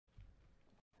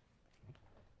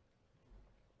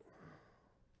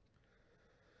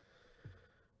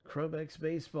Chromex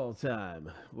baseball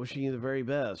time. Wishing you the very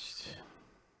best.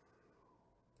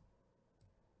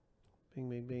 Bing,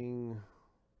 bing, bing.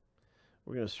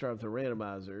 We're going to start with the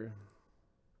randomizer.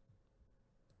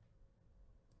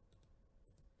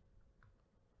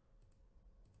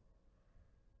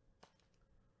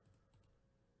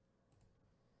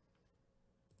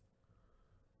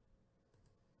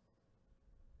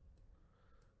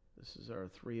 This is our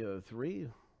 303.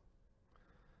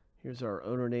 Here's our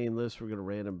owner name list. We're going to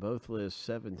random both lists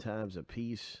 7 times a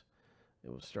piece.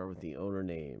 And we'll start with the owner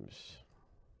names.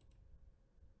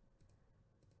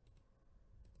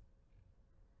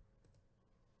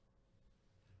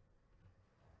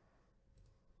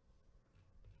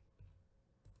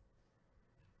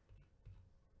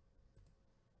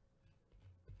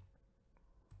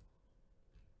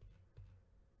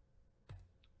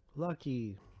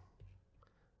 Lucky.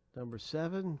 Number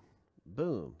 7.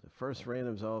 Boom. The first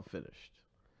random's all finished.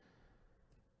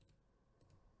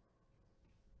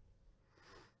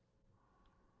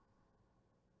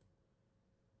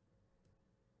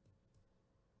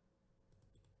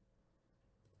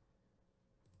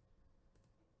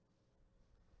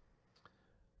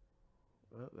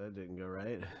 Well, that didn't go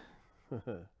right.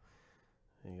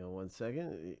 Hang on one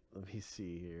second. Let me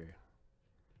see here.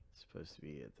 It's supposed to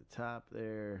be at the top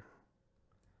there.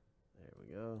 There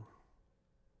we go.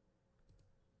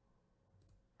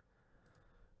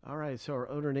 All right, so our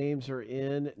owner names are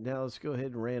in. Now let's go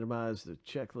ahead and randomize the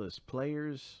checklist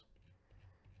players.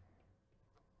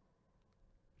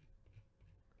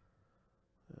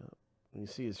 You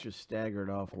see it's just staggered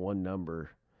off one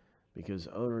number because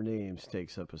owner names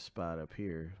takes up a spot up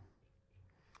here.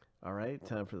 All right,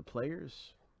 time for the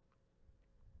players.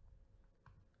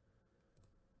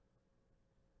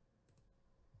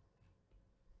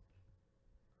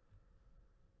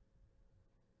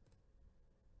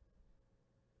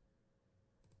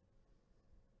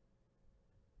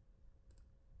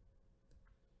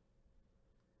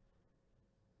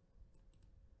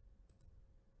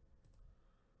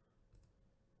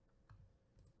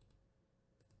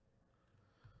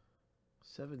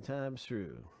 Seven times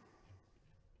through.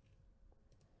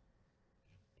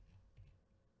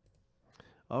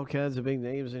 All kinds of big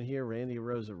names in here. Randy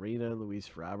Rosarina,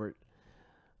 Luis Robert.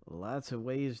 Lots of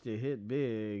ways to hit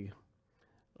big.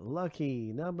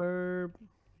 Lucky number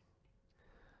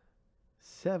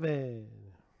 7.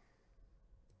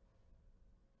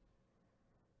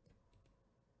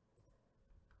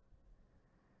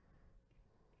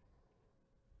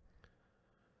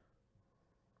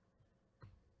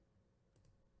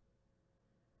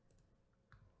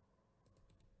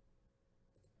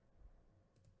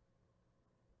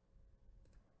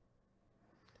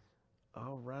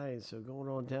 All right, so going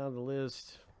on down the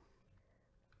list.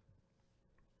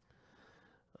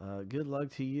 Good luck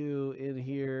to you in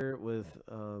here with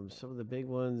some of the big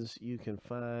ones you can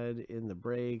find in the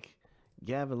break.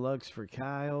 Gavin Lux for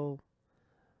Kyle.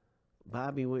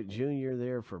 Bobby Witt Jr.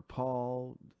 there for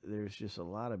Paul. There's just a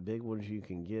lot of big ones you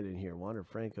can get in here. Wander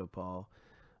Franco, Paul.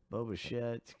 Bo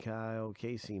Bichette, Kyle.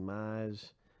 Casey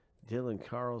Mize. Dylan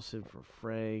Carlson for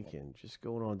Frank. And just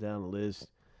going on down the list.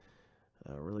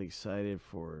 Really excited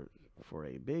for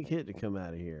a big hit to come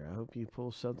out of here. I hope you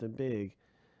pull something big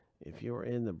if you're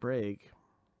in the break.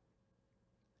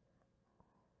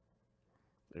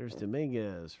 There's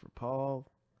Dominguez for Paul.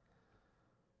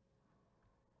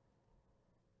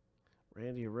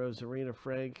 Randy Rosarina,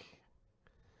 Frank.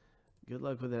 Good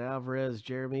luck with it, Alvarez,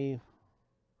 Jeremy.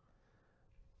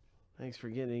 Thanks for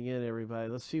getting in, everybody.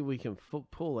 Let's see what we can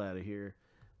pull out of here.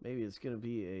 Maybe it's going to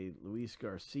be a Luis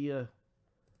Garcia.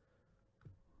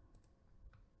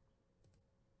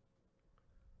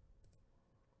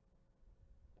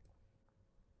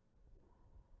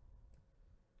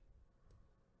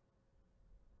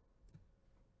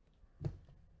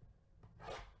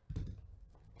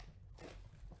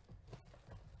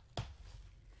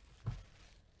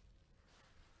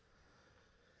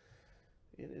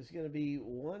 It is going to be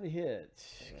one hit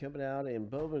coming out in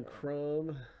Bowman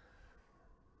Chrome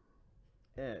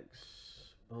X.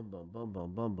 Bum, bum, bum,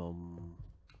 bum, bum, bum.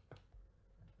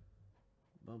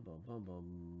 Bum, bum, bum,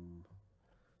 bum.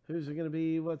 Who's it going to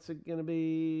be? What's it going to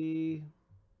be?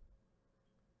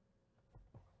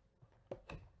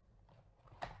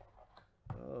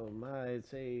 Oh, my.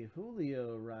 It's a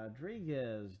Julio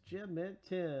Rodriguez. Gem Mint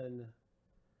 10.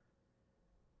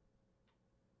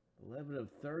 11 of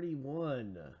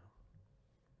 31.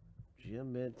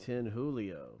 Gem Mint 10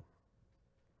 Julio.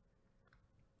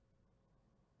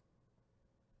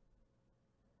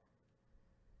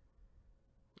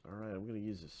 All right, I'm going to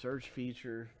use the search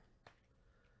feature.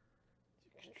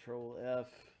 Control F.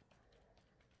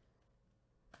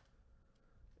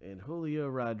 And Julio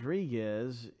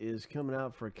Rodriguez is coming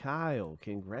out for Kyle.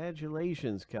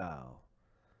 Congratulations, Kyle.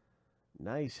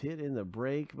 Nice hit in the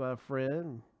break, my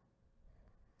friend.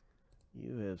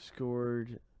 You have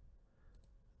scored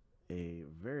a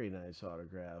very nice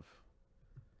autograph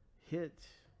hit.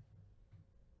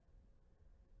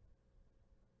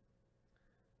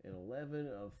 An 11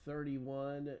 of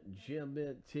 31, Gem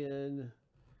Mint 10,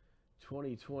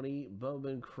 2020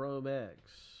 Bowman Chrome X.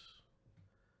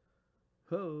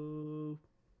 Ho!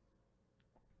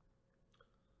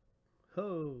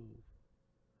 Ho!